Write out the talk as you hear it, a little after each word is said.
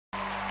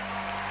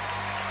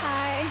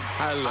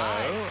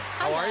Hello.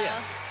 How are you?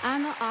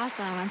 I'm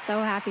awesome. I'm so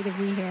happy to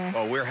be here.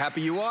 Well, we're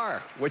happy you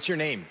are. What's your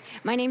name?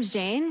 My name's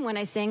Jane. When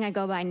I sing, I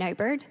go by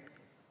Nightbirde.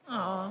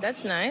 Oh,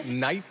 that's nice.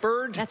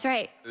 Nightbirde? That's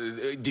right.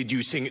 Did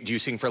you sing? Do you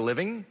sing for a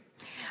living?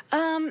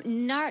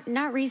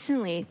 Not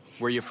recently.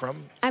 Where are you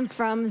from? I'm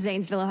from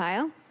Zanesville,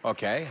 Ohio.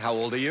 Okay. How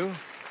old are you?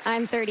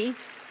 I'm 30.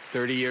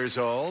 30 years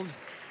old.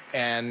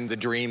 And the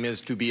dream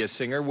is to be a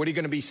singer. What are you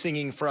going to be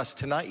singing for us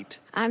tonight?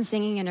 I'm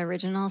singing an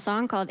original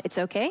song called It's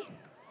Okay.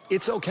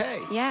 It's okay.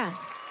 Yeah.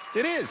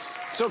 It is.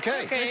 It's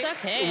okay. It's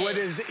okay. What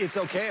is It's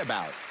Okay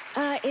about?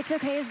 It's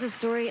Okay is the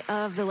story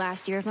of the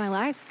last year of my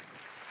life.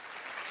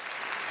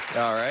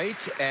 All right.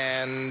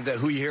 And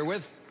who are you here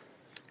with?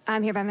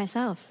 I'm here by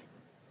myself.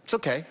 It's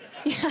okay.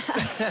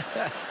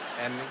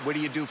 And what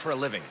do you do for a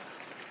living?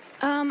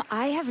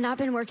 I have not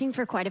been working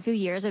for quite a few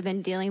years. I've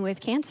been dealing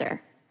with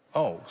cancer.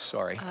 Oh,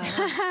 sorry.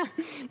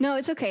 No,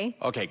 it's okay.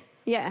 Okay.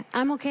 Yeah,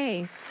 I'm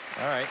okay.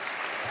 All right.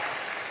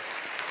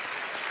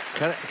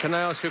 Can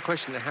I ask you a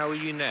question? How are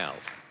you now?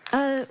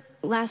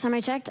 Last time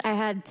I checked, I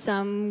had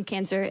some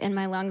cancer in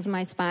my lungs,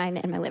 my spine,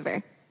 and my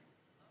liver.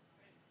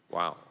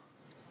 Wow.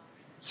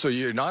 So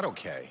you're not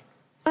okay?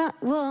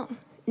 Well,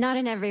 not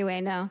in every way,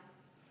 no.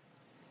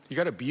 You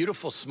got a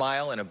beautiful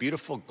smile and a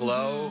beautiful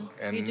glow,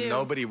 and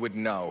nobody would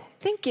know.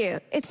 Thank you.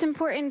 It's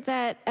important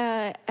that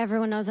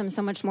everyone knows I'm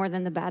so much more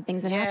than the bad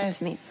things that happen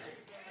to me.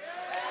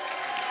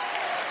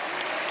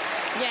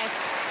 Yes.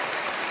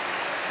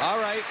 All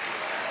right.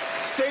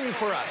 Sing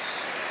for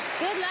us.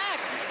 Good luck.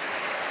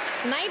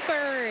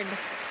 Nightbirde.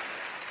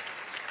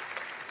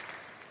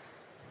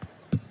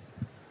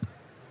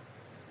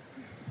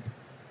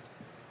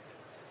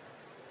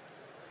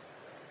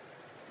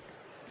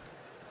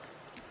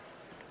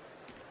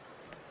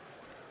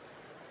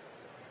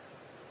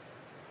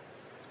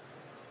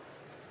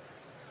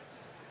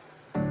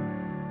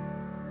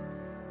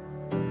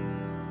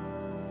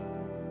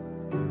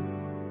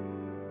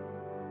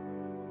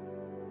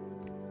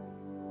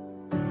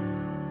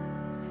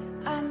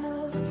 I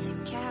moved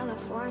to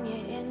California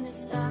in the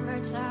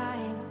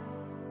summertime.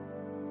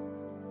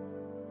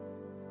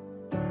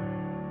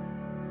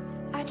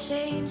 I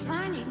changed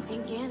my name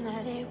thinking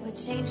that it would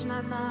change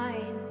my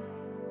mind.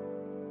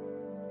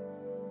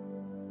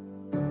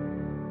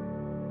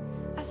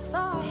 I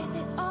thought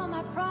that all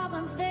my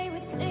problems, they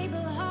would stay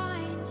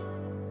behind.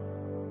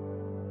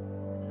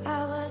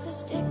 I was a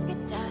stick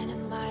of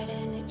dynamite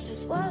and it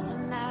just was a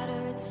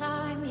matter of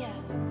time, yeah.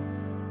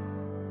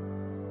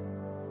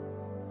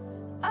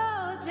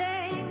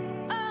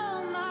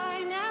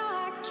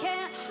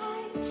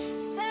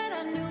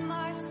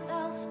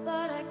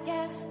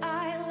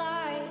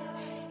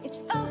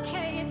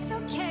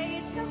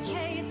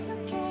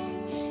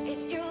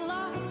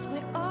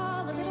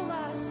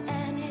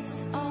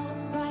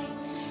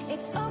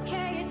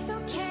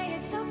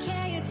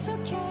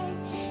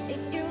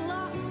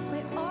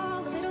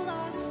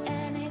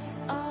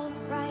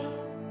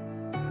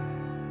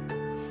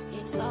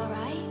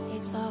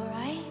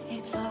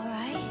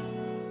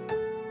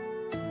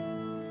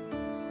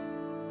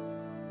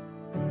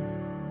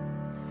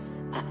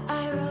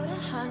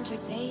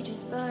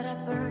 Pages, but I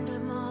burned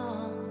them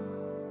all.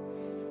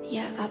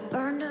 Yeah, I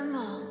burned them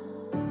all.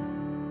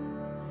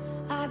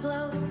 I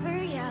blow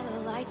through yellow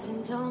lights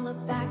and don't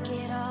look back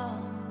at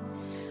all.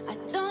 I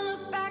don't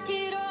look back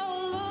at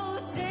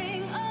all.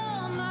 Losing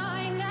all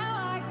mine, now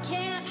I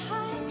can't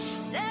hide.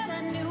 Said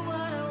I knew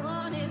what I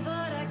wanted,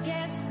 but I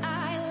guess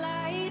I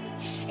lied.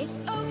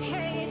 It's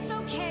okay, it's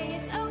okay,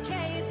 it's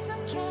okay, it's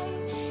okay.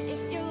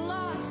 If you're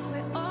lost,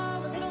 we're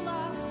all a little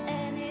lost,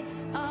 and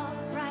it's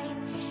alright.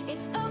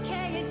 It's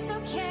okay, it's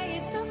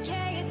okay, it's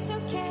okay, it's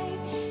okay.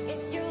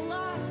 If you're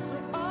lost,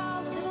 we're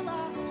all a little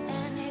lost,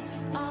 and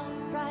it's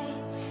alright.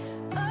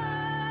 Oh,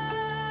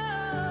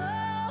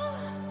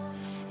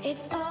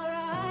 it's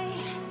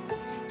alright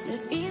to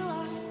be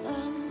lost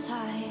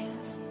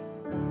sometimes.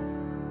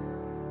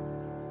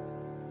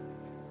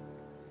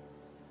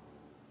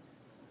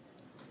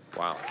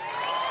 Wow.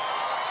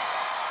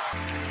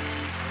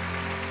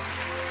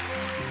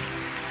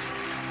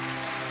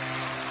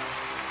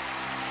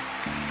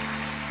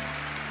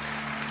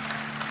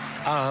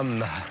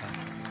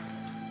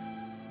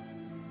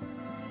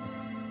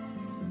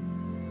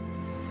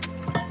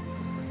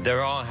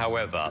 There are,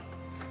 however,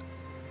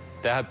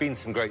 there have been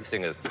some great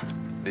singers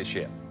this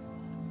year.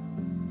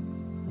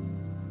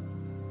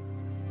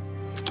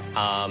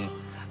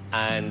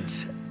 And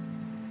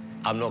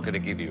I'm not going to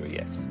give you a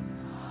yes.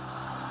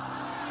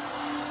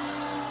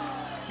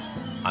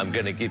 I'm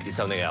going to give you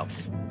something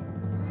else.